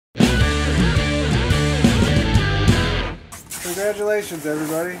Congratulations,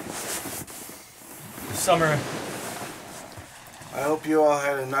 everybody. Summer. I hope you all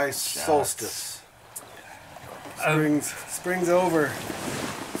had a nice solstice. Spring's over.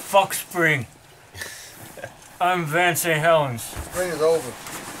 Fuck spring. I'm Van St.Helens. Spring is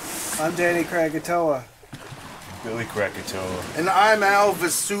over. I'm Danny Krakatoa. Billy Krakatoa. And I'm Al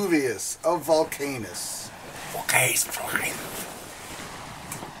Vesuvius of Volkanus. Volkanus for life.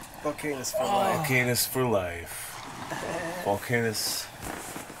 Volkanus for life. Volkanus for life. Volkanus.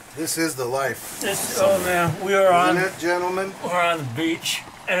 This is the life. Oh man, we are on. Isn't it, gentlemen? We're on the beach,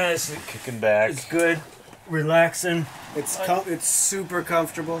 and it's Kicking back. It's good, relaxing. It's super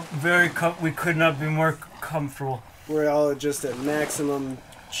comfortable. We could not be more comfortable. We're all just at maximum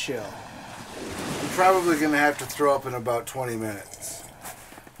chill. I'm probably gonna have to throw up in about 20 minutes.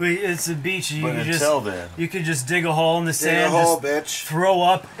 It's a beach. But until then, you could just dig a hole in the sand, dig a hole, bitch. Throw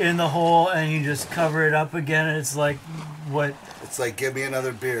up in the hole, and you just cover it up again. And it's like what? It's like, give me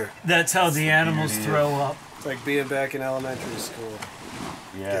another beer. That's how the animals throw up. It's like being back in elementary school.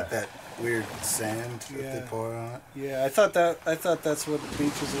 yeah. Get that weird sand that they pour on it. Yeah, I thought that's what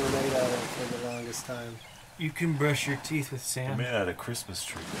beaches were made out of for the longest time. You can brush your teeth with They're sand. made out of Christmas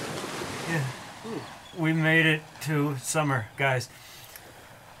tree. Yeah. We made it to summer, guys.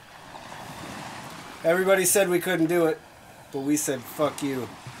 Everybody said we couldn't do it, but we said fuck you,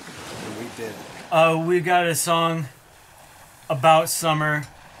 and we did it. We got a song about summer,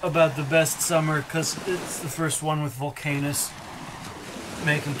 about the best summer, because it's the first one with Volkanus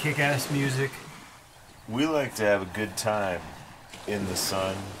making kick-ass music. We like to have a good time in the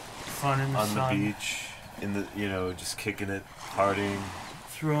sun, Fun in the on sun. the beach, just kicking it, partying,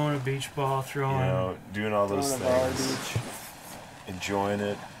 Throwing a beach ball, doing all those Throwing a bar things, beach, enjoying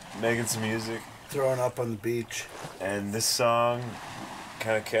it, making some music. throwing up on the beach. And this song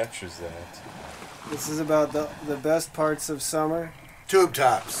kind of captures that. This is about the best parts of summer. Tube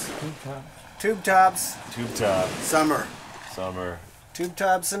tops. Tube tops. Tube top, Summer. summer. Tube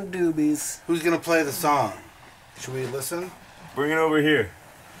tops and doobies. Who's gonna play the song? Should we listen? Bring it over here.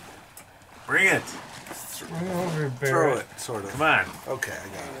 Bring it. Bring it over, Barret. Throw it, sort of. Come on. Okay, I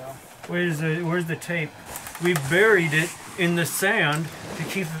got it. Where's the tape? We buried it in the sand to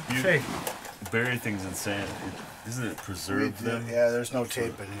keep it safe. Bury things in sand. Doesn't it preserve them? Yeah, there's no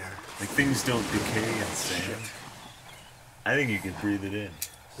tape in here. Like things don't decay in sand. I think you could breathe it in.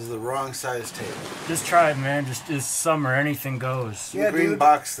 This is the wrong size tape. Just try it, man. It's summer. Anything goes. Yeah, green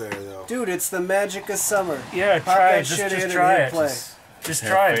box there, though. Dude, it's the magic of summer. Yeah, Pop try that it. shit Just in try and it. hit play. Just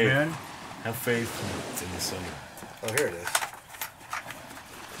Have try it, faith. man. Have faith in the summer. Oh, here it is.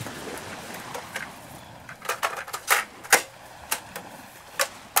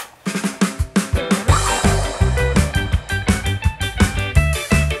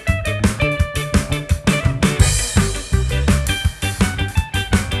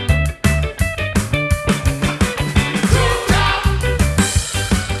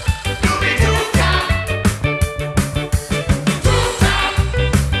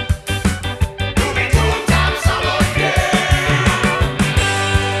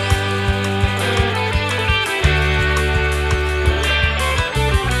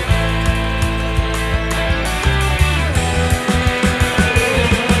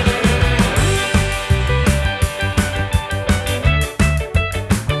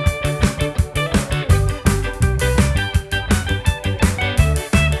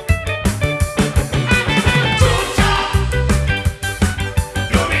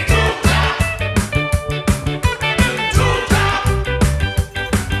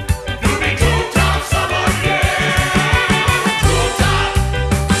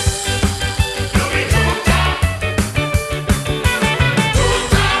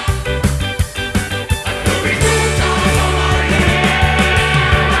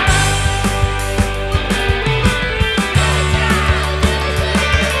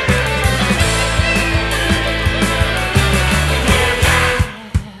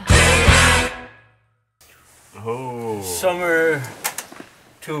 Summer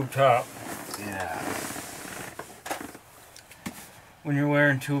tube top. Yeah. When you're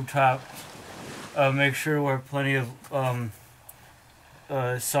wearing tube top, make sure to wear plenty of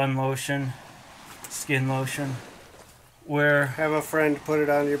sun lotion, skin lotion. Have a friend put it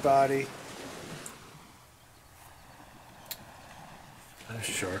on your body. There's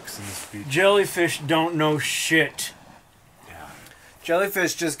sharks in this beach. Jellyfish don't know shit. Yeah.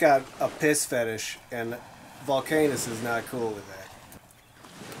 Jellyfish just got a piss fetish, and Volkanus is not cool with that.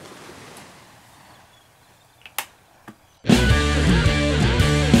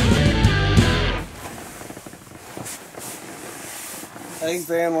 I think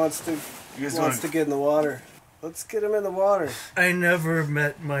Van wants to get in the water. Let's get him in the water. I never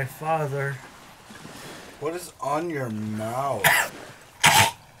met my father. What is on your mouth?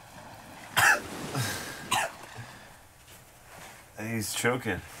 I think he's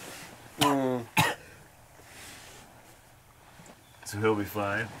choking. Mm. So he'll be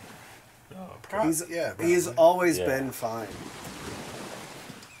fine. He's always been fine.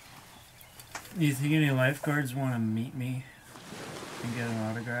 Do you think any lifeguards want to meet me and get an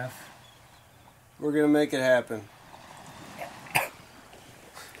autograph? We're gonna make it happen.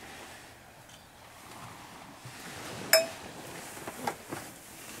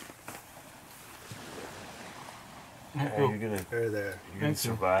 You're gonna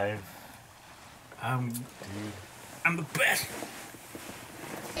survive. I'm the best.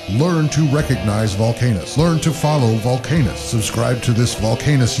 Learn to recognize Volkanus. Learn to follow Volkanus. Subscribe to this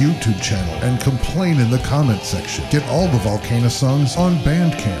Volkanus YouTube channel and complain in the comment section. Get all the Volkanus songs on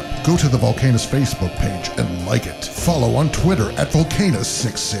Bandcamp. Go to the Volkanus Facebook page and like it. Follow on Twitter at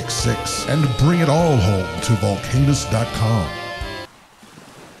Volkanus666 and bring it all home to Volkanus.com.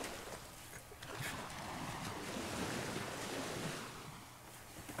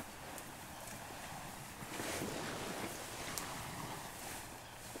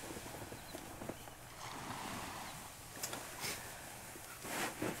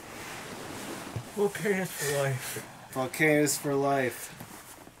 Volkanus for life. Volkanus for life.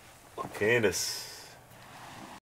 Volkanus.